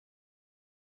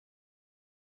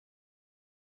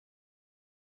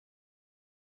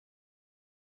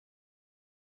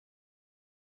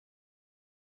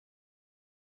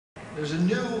There's a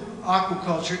new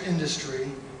aquaculture industry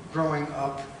growing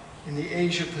up in the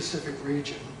Asia-Pacific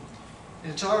region,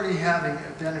 and it's already having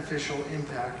a beneficial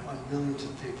impact on millions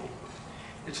of people.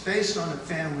 It's based on a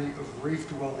family of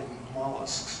reef-dwelling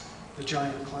molluscs, the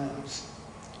giant clams,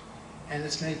 and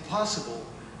it's made possible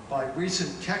by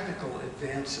recent technical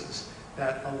advances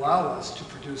that allow us to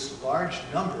produce large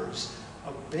numbers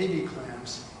of baby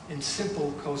clams in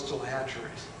simple coastal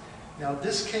hatcheries. Now,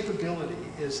 this capability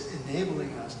is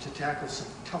enabling us to tackle some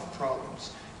tough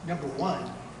problems. Number one,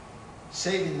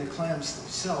 saving the clams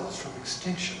themselves from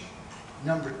extinction.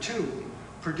 Number two,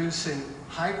 producing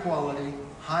high quality,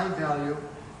 high value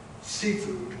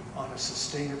seafood on a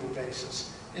sustainable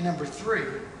basis. And number three,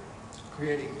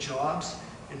 creating jobs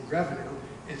and revenue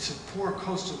in some poor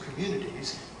coastal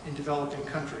communities in developing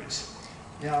countries.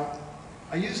 Now,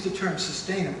 I use the term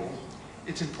sustainable.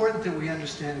 It's important that we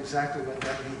understand exactly what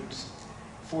that means.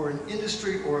 For an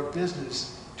industry or a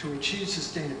business to achieve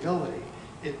sustainability,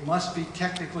 it must be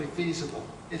technically feasible.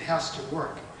 It has to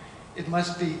work. It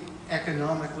must be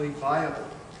economically viable.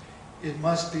 It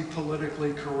must be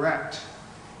politically correct.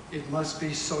 It must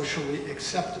be socially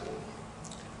acceptable.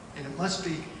 And it must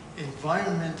be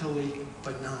environmentally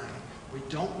benign. We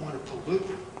don't want to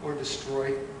pollute or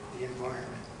destroy the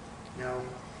environment. Now,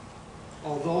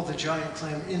 although the giant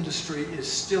clam industry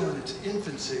is still in its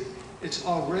infancy, it's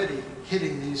already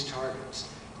hitting these targets.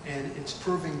 And it's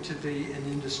proving to be an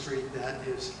industry that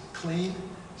is clean,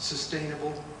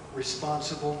 sustainable,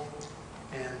 responsible,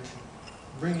 and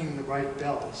ringing the right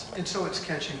bells. And so it's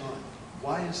catching on.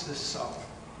 Why is this so?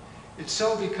 It's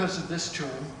so because of this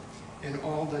term and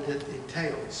all that it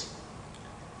entails.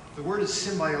 The word is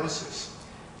symbiosis.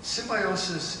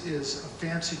 Symbiosis is a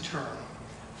fancy term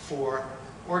for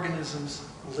organisms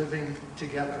living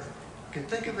together. You can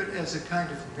think of it as a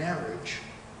kind of marriage.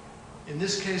 In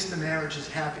this case, the marriage is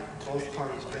happy. Both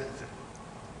parties benefit.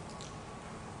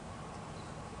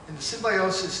 And the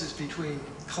symbiosis is between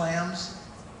clams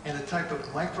and a type of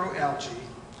microalgae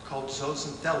called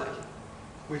zooxanthellae,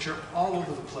 which are all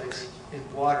over the place in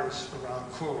waters around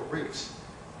coral reefs.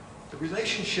 The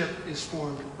relationship is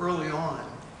formed early on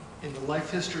in the life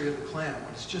history of the clam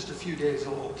when it's just a few days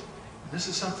old. And this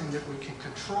is something that we can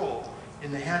control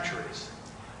in the hatcheries.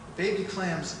 The baby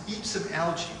clams eat some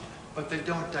algae, but they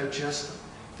don't digest them.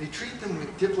 They treat them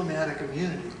with diplomatic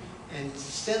immunity and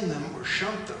send them or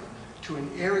shunt them to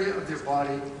an area of their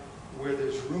body where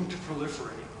there's room to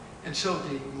proliferate. And so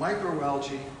the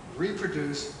microalgae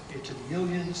reproduce into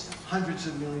millions, hundreds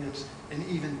of millions, and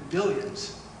even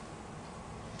billions.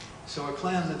 So a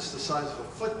clam that's the size of a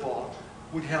football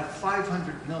would have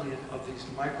 500 million of these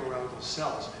microalgal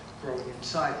cells growing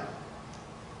inside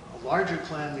it. A larger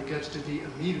clam that gets to be a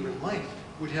meter in length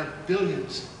would have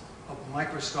billions of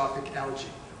microscopic algae.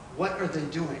 What are they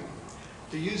doing?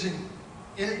 They're using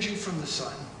energy from the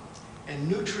sun and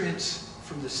nutrients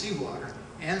from the seawater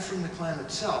and from the clam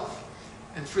itself.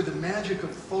 And for the magic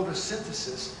of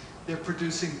photosynthesis, they're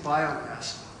producing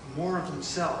biomass, more of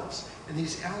themselves. And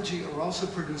these algae are also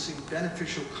producing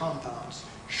beneficial compounds,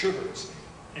 sugars,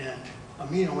 and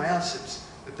amino acids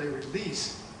that they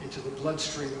release into the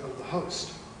bloodstream of the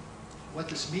host. What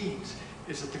this means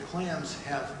is that the clams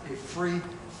have a free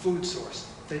food source.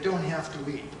 They don't have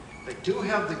to eat. They do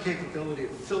have the capability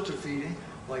of filter feeding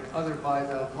like other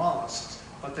bivalve mollusks,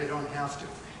 but they don't have to.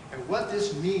 And what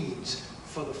this means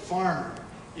for the farmer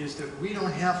is that we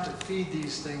don't have to feed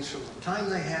these things from the time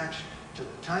they hatch to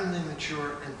the time they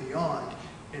mature and beyond,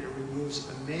 and it removes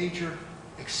a major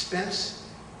expense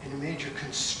and a major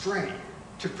constraint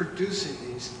to producing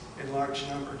these in large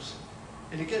numbers.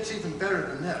 And it gets even better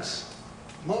than this.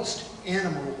 Most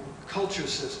animal culture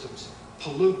systems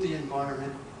pollute the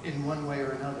environment in one way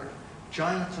or another.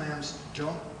 Giant clams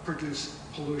don't produce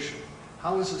pollution.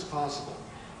 How is this possible?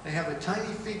 They have a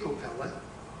tiny fecal pellet,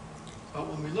 but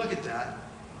when we look at that,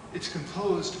 it's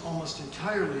composed almost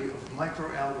entirely of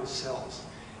microalgal cells.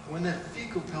 And when that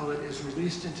fecal pellet is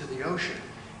released into the ocean,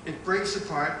 it breaks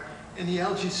apart and the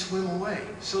algae swim away,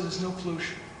 so there's no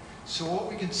pollution. So what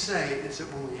we can say is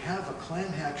that when we have a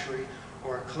clam hatchery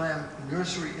or a clam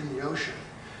nursery in the ocean,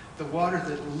 the water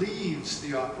that leaves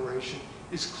the operation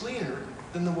is cleaner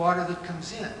than the water that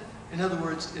comes in. In other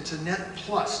words, it's a net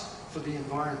plus for the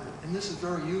environment, and this is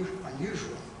very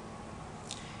unusual.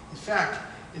 In fact,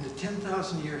 in the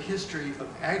 10,000-year history of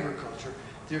agriculture,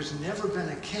 there's never been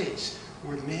a case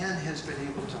where man has been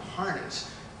able to harness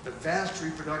the vast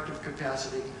reproductive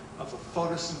capacity of a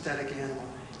photosynthetic animal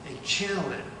and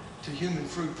channel it to human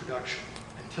food production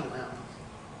until now.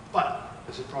 But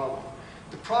there's a problem.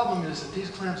 The problem is that these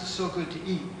clams are so good to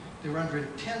eat, they're under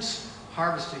intense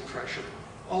harvesting pressure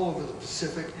all over the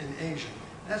Pacific and Asia.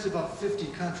 That's about 50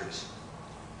 countries.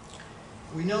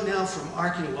 We know now from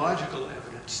archaeological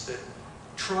evidence that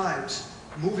tribes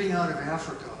moving out of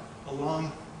Africa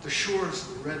along the shores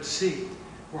of the Red Sea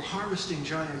were harvesting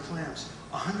giant clams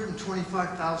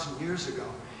 125,000 years ago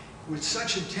with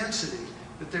such intensity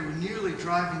that they were nearly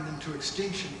driving them to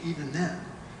extinction even then.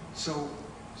 So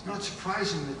it's not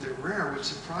surprising that they're rare. What's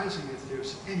surprising if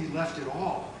there's any left at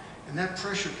all. And that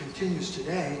pressure continues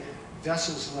today.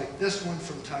 Vessels like this one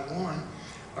from Taiwan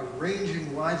are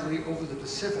ranging widely over the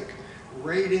Pacific,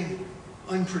 raiding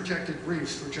unprotected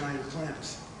reefs for giant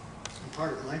clams. And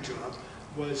part of my job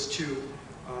was to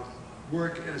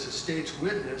work as a state's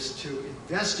witness to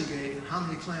investigate how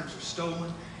many clams were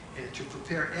stolen and to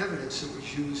prepare evidence that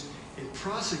was used in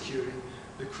prosecuting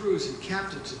the crews and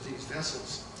captains of these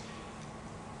vessels.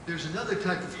 There's another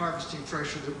type of harvesting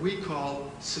pressure that we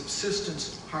call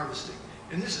subsistence harvesting.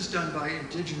 And this is done by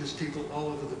indigenous people all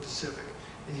over the Pacific.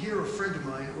 And here a friend of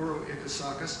mine, Uro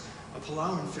Ikasakis, a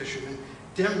Palauan fisherman,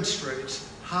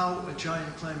 demonstrates how a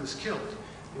giant clam is killed.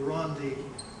 We're on the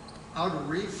outer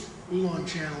reef, Oolong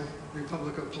Channel,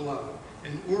 Republic of Palau.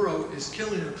 And Uro is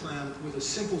killing a clam with a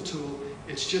simple tool.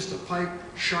 It's just a pipe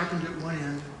sharpened at one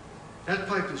end. That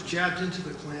pipe is jabbed into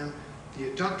the clam.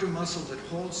 The adductor muscle that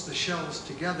holds the shells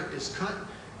together is cut.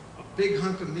 A big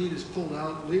hunk of meat is pulled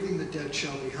out, leaving the dead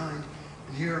shell behind.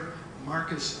 And here,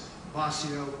 Marcus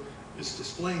Basio is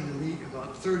displaying the meat,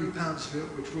 about 30 pounds of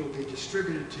it, which will be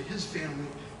distributed to his family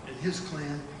and his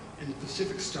clan in the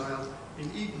Pacific style and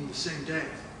eaten the same day.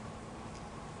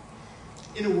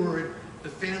 In a word, the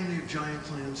family of giant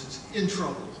clams is in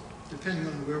trouble. Depending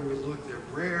on where we look, they're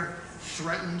rare,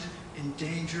 threatened,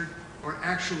 endangered, or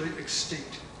actually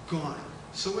extinct, gone.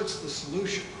 So what's the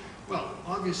solution? Well,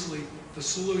 obviously, the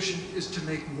solution is to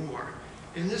make more.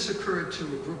 And this occurred to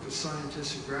a group of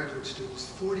scientists and graduate students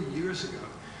 40 years ago.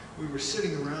 We were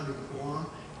sitting around in Guam,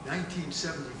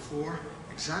 1974,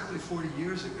 exactly 40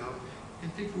 years ago,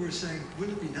 and people were saying,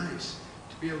 wouldn't it be nice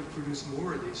to be able to produce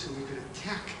more of these so we could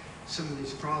attack some of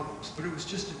these problems? But it was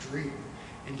just a dream.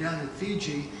 And down in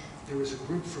Fiji, there was a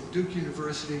group from Duke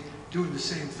University doing the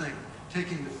same thing,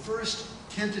 taking the first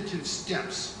tentative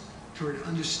steps toward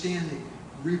understanding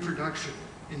reproduction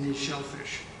in these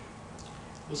shellfish.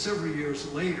 Well, several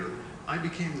years later, I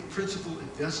became the principal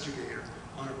investigator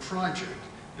on a project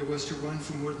that was to run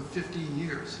for more than 15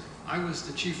 years. I was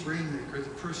the chief rainmaker, the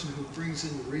person who brings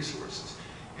in the resources.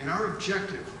 And our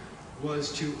objective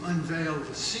was to unveil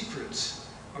the secrets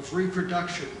of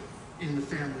reproduction in the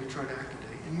family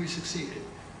Tridactylidae, and we succeeded.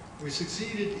 We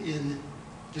succeeded in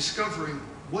discovering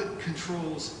what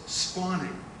controls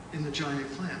spawning in the giant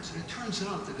clams. And it turns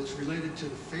out that it's related to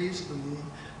the phase of the moon,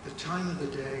 the time of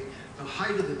the day, the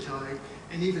height of the tide,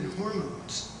 and even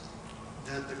hormones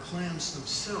that the clams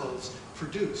themselves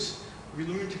produce. We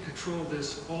learned to control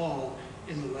this all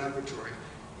in the laboratory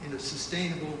in a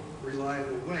sustainable,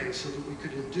 reliable way so that we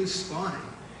could induce spawning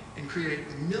and create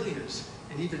millions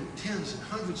and even tens and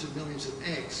hundreds of millions of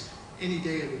eggs any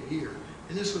day of the year.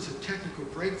 And this was a technical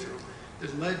breakthrough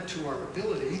that led to our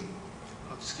ability,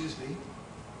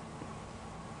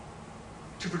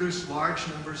 to produce large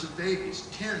numbers of babies,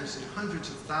 tens and hundreds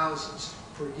of thousands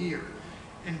per year.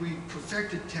 And we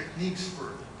perfected techniques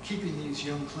for keeping these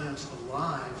young clams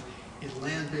alive in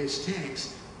land-based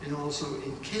tanks and also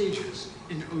in cages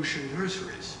in ocean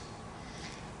nurseries.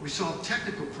 We solved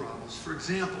technical problems. For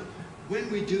example, when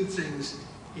we do things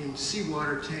in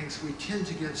seawater tanks, we tend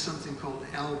to get something called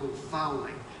algal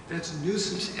fouling. That's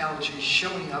nuisance algae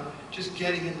showing up, just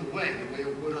getting in the way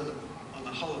it would on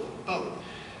the hull of a boat.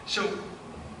 So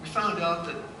we found out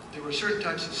that there were certain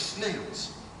types of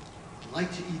snails that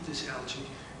like to eat this algae.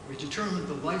 We determined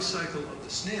the life cycle of the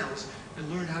snails and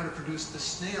learned how to produce the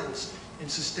snails in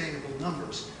sustainable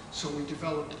numbers. So we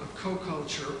developed a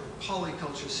co-culture or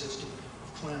polyculture system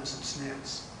of clams and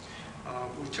snails.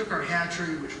 We took our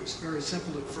hatchery, which was very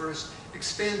simple at first,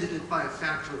 expanded it by a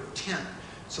factor of 10,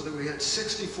 so that we had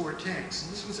 64 tanks.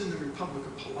 And this was in the Republic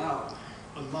of Palau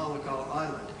on Algal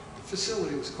Island. The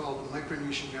facility was called the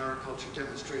Micronesia Mariculture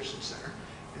Demonstration Center,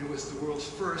 and it was the world's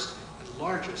first and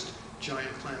largest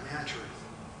giant clam hatchery.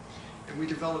 And we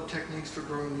developed techniques for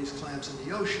growing these clams in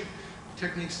the ocean,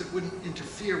 techniques that wouldn't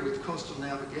interfere with coastal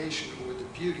navigation or with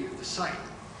the beauty of the site.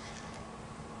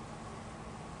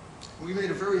 We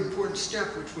made a very important step,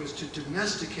 which was to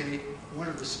domesticate one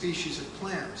of the species of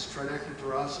clams,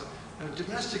 Tridactylorasa. Now,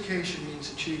 domestication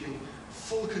means achieving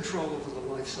full control over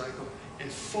the life cycle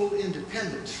and full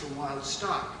independence from wild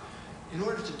stock. In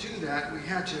order to do that, we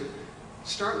had to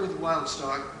start with wild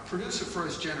stock, produce a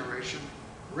first generation,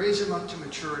 raise them up to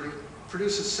maturity,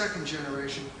 produce a second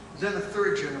generation, then a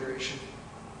third generation.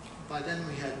 By then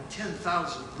we had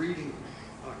 10,000 breeding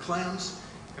clams,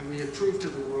 and we had proved to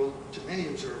the world, to many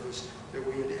observers, that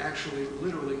we had actually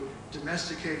literally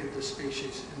domesticated the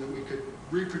species and that we could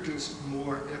reproduce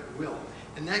more at will.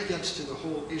 And that gets to the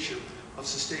whole issue of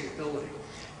sustainability.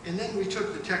 And then we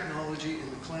took the technology and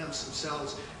the clams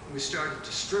themselves and we started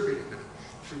distributing them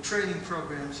through training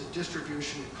programs and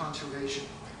distribution and conservation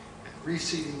and reef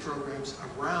seeding programs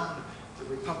around the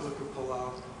Republic of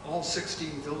Palau, all 16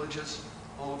 villages,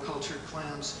 all cultured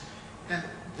clams, and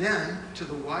then to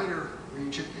the wider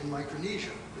region in Micronesia,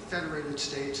 the Federated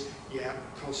States, Yap,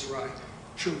 Coast Rai,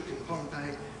 Chuuk, and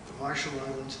Pohnpei, the Marshall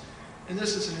Islands. And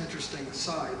this is an interesting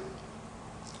aside.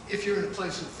 If you're in a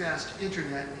place with fast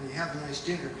internet and you have a nice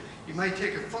dinner, you might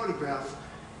take a photograph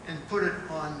and put it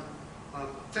on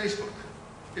Facebook.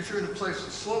 If you're in a place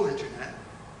with slow internet,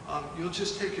 you'll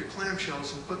just take your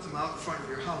clamshells and put them out in front of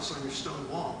your house on your stone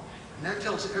wall. And that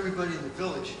tells everybody in the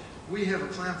village, we have a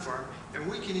clam farm and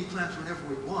we can eat clams whenever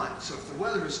we want. So if the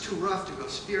weather is too rough to go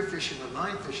spear fishing or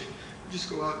line fishing, we just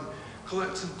go out and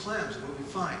collect some clams and we'll be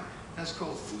fine. That's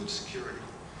called food security.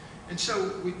 And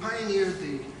so we pioneered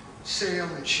the sale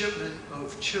and shipment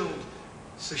of chilled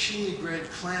sashimi-grade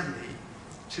clam meat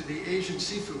to the Asian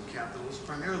seafood capitals,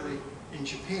 primarily in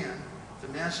Japan, the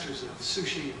masters of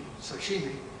sushi and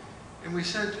sashimi. And we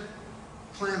sent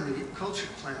clam meat, cultured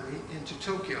clam meat, into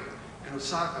Tokyo and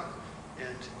Osaka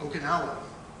and Okinawa.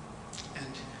 And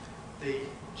the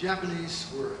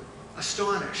Japanese were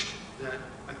astonished that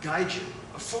a gaijin,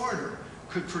 a foreigner,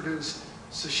 could produce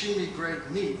sashimi-grade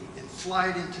meat and fly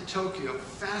it into Tokyo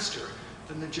faster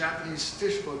than the Japanese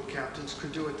fishboat captains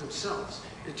could do it themselves.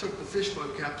 It took the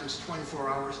fishboat captains 24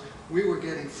 hours. We were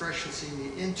getting fresh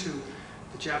sashimi into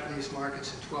the Japanese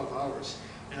markets in 12 hours.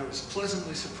 And I was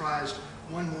pleasantly surprised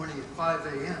one morning at 5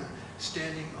 a.m.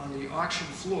 standing on the auction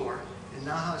floor in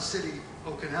Naha City,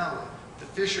 Okinawa. The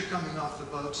fish are coming off the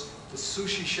boats, the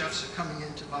sushi chefs are coming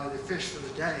in to buy the fish for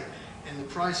the day, and the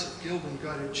price of gilled and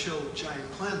gutted chilled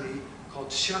giant clam meat, called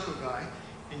shakogai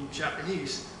in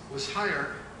Japanese, was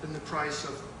higher than the price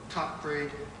of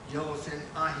top-grade yellowfin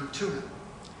ahi tuna.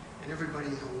 And everybody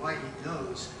in Hawaii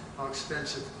knows how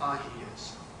expensive ahi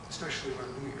is, especially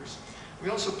around New Year's. We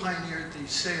also pioneered the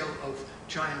sale of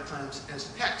giant clams as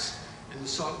pets in the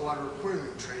saltwater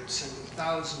aquarium trade, sending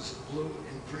thousands of blue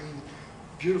and green,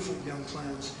 beautiful young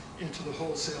clams into the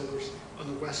wholesalers on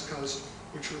the West Coast,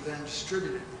 which were then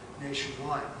distributed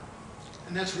nationwide.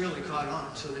 And that's really caught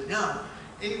on, so that now,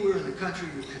 anywhere in the country,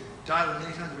 you can dial an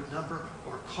 800 number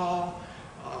or call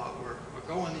or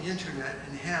go on the internet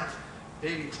and have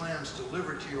baby clams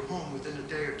delivered to your home within a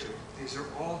day or two. These are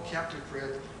all captive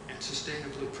bred and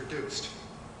sustainably produced.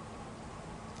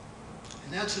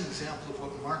 And that's an example of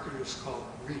what marketers call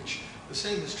reach. The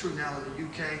same is true now in the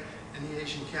UK and the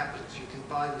Asian capitals. You can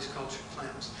buy these cultured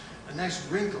clams. A nice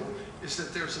wrinkle is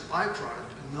that there's a byproduct,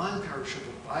 a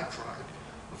non-perishable byproduct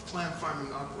of clam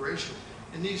farming operation,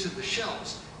 and these are the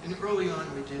shells. And early on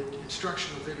we did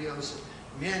instructional videos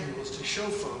and manuals to show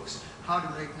folks how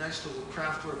to make nice little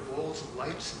craftware bowls and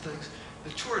lights and things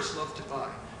that tourists love to buy.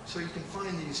 So you can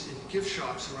find these in gift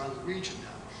shops around the region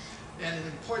now. And an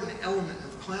important element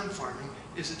of clam farming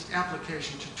is its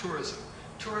application to tourism.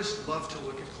 Tourists love to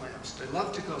look at clams. They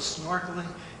love to go snorkeling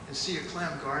and see a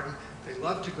clam garden. They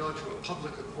love to go to a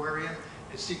public aquarium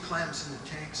and see clams in the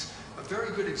tanks. A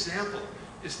very good example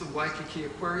is the Waikiki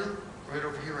Aquarium, right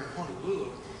over here in Honolulu.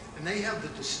 And they have the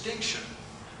distinction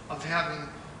of having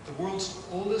the world's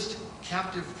oldest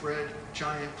captive-bred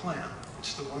giant clam.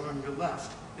 It's the one on your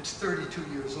left. It's 32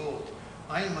 years old.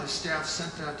 I and my staff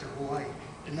sent that to Hawaii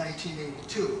in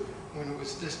 1982 when it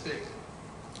was this big.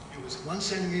 It was 1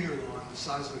 centimeter long, the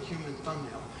size of a human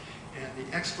thumbnail, and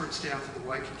the expert staff of the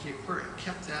Waikiki Aquarium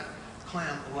kept that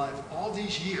clam alive all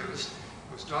these years.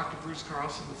 It was Dr. Bruce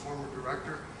Carlson, the former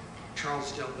director,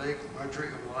 Charles Del Lake, Marjorie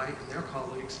Hawaii, and their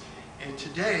colleagues. And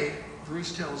today,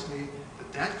 Bruce tells me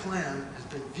that that clam has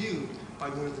been viewed by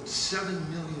more than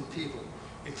 7 million people,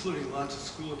 including lots of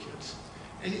school kids.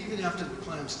 And even after the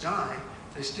clams die,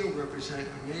 they still represent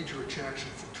a major attraction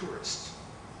for tourists.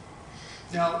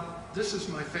 Now, this is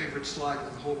my favorite slide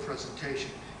in the whole presentation,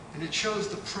 and it shows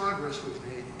the progress we've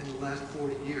made in the last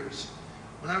 40 years.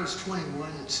 When I was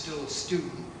 21 and still a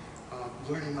student,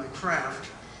 learning my craft,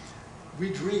 we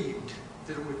dreamed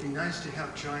that it would be nice to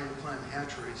have giant clam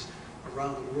hatcheries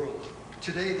around the world.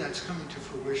 Today, that's coming to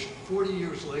fruition. 40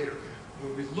 years later,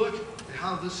 when we look at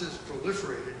how this has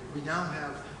proliferated, we now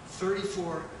have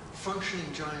 34 functioning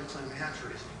giant clam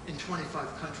hatcheries in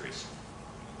 25 countries,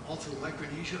 all through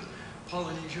Micronesia,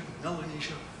 Polynesia,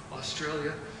 Melanesia,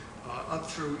 Australia, up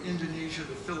through Indonesia,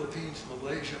 the Philippines,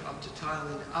 Malaysia, up to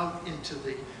Thailand, out into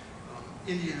the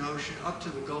Indian Ocean up to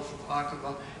the Gulf of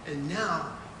Aqaba, and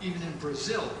now even in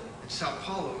Brazil, in Sao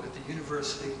Paulo, at the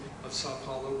University of Sao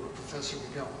Paulo, where Professor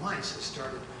Miguel Mice has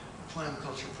started a clam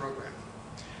culture program.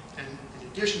 And in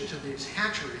addition to these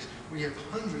hatcheries, we have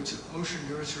hundreds of ocean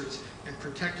nurseries and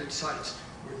protected sites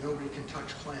where nobody can touch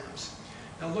clams.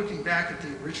 Now, looking back at the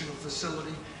original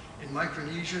facility in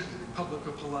Micronesia and the Republic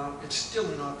of Palau, it's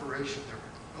still in operation. There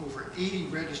are over 80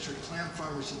 registered clam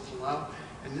farmers in Palau,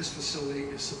 and this facility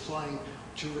is supplying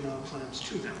juvenile clams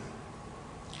to them.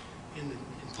 In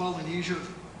Polynesia,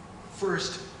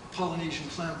 first Polynesian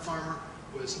clam farmer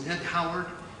was Ned Howard,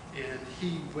 and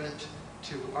he went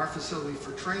to our facility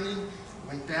for training,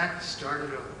 went back,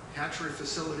 started a hatchery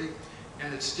facility,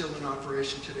 and it's still in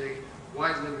operation today,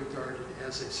 widely regarded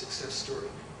as a success story.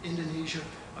 Indonesia,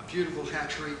 a beautiful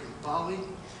hatchery in Bali.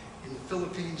 In the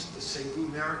Philippines, the Cebu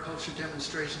Mariculture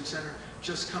Demonstration Center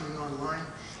just coming online,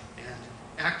 and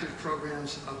active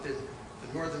programs up in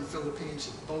the northern Philippines,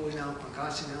 in Bolinao,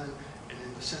 Pangasinan, and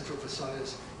in the central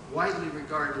Visayas, widely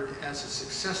regarded as a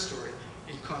success story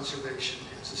in conservation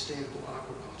and sustainable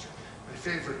aquaculture. My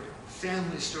favorite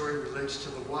family story relates to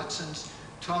the Watsons.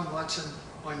 Tom Watson,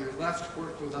 on your left,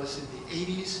 worked with us in the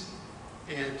 80s,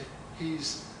 and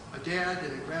he's a dad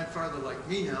and a grandfather like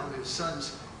me now. His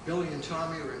sons, Billy and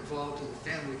Tommy, are involved in the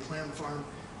family clam farm.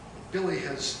 Billy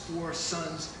has 4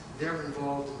 sons. They're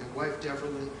involved, and their wife,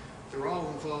 Deverlyn. They're all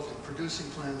involved in producing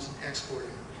clams and exporting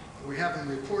them. And we're having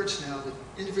reports now that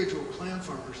individual clam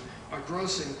farmers are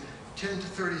grossing $10,000 to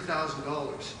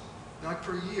 $30,000, not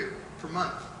per year, per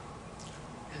month.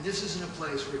 And this isn't a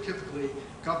place where typically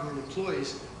government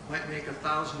employees might make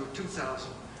 $1,000 or $2,000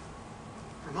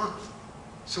 per month.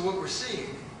 So what we're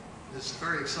seeing, this is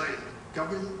very exciting,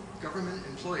 government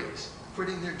employees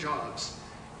quitting their jobs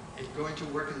and going to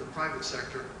work in the private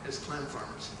sector as clam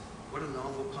farmers. What a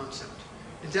novel concept.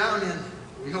 And down in,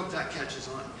 we hope that catches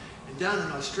on, and down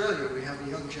in Australia we have a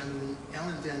young gentleman,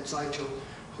 Alan Van Zychel,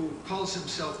 who calls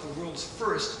himself the world's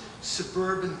first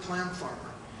suburban clam farmer.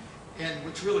 And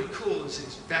what's really cool is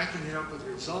he's backing it up with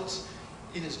results.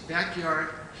 In his backyard,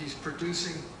 he's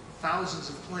producing thousands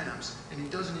of clams, and he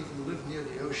doesn't even live near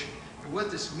the ocean. And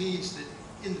what this means that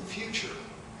in the future,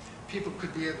 people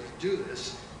could be able to do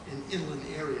this in inland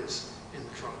areas in the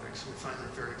tropics. We find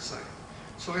that very exciting.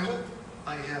 So I hope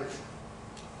I have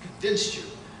convinced you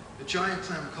that giant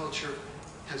clam culture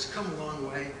has come a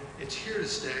long way, it's here to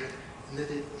stay, and that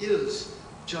it is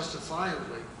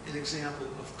justifiably an example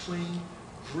of clean,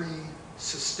 green,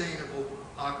 sustainable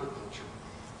aquaculture.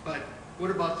 But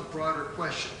what about the broader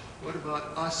question? What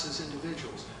about us as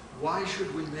individuals? Why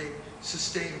should we make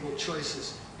sustainable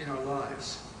choices in our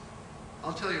lives?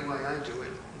 I'll tell you why I do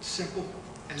it. It's simple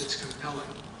and it's compelling.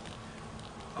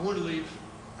 I want to leave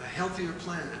a healthier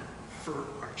planet for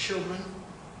our children,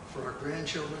 for our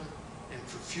grandchildren, and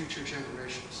for future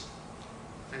generations.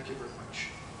 Thank you very much.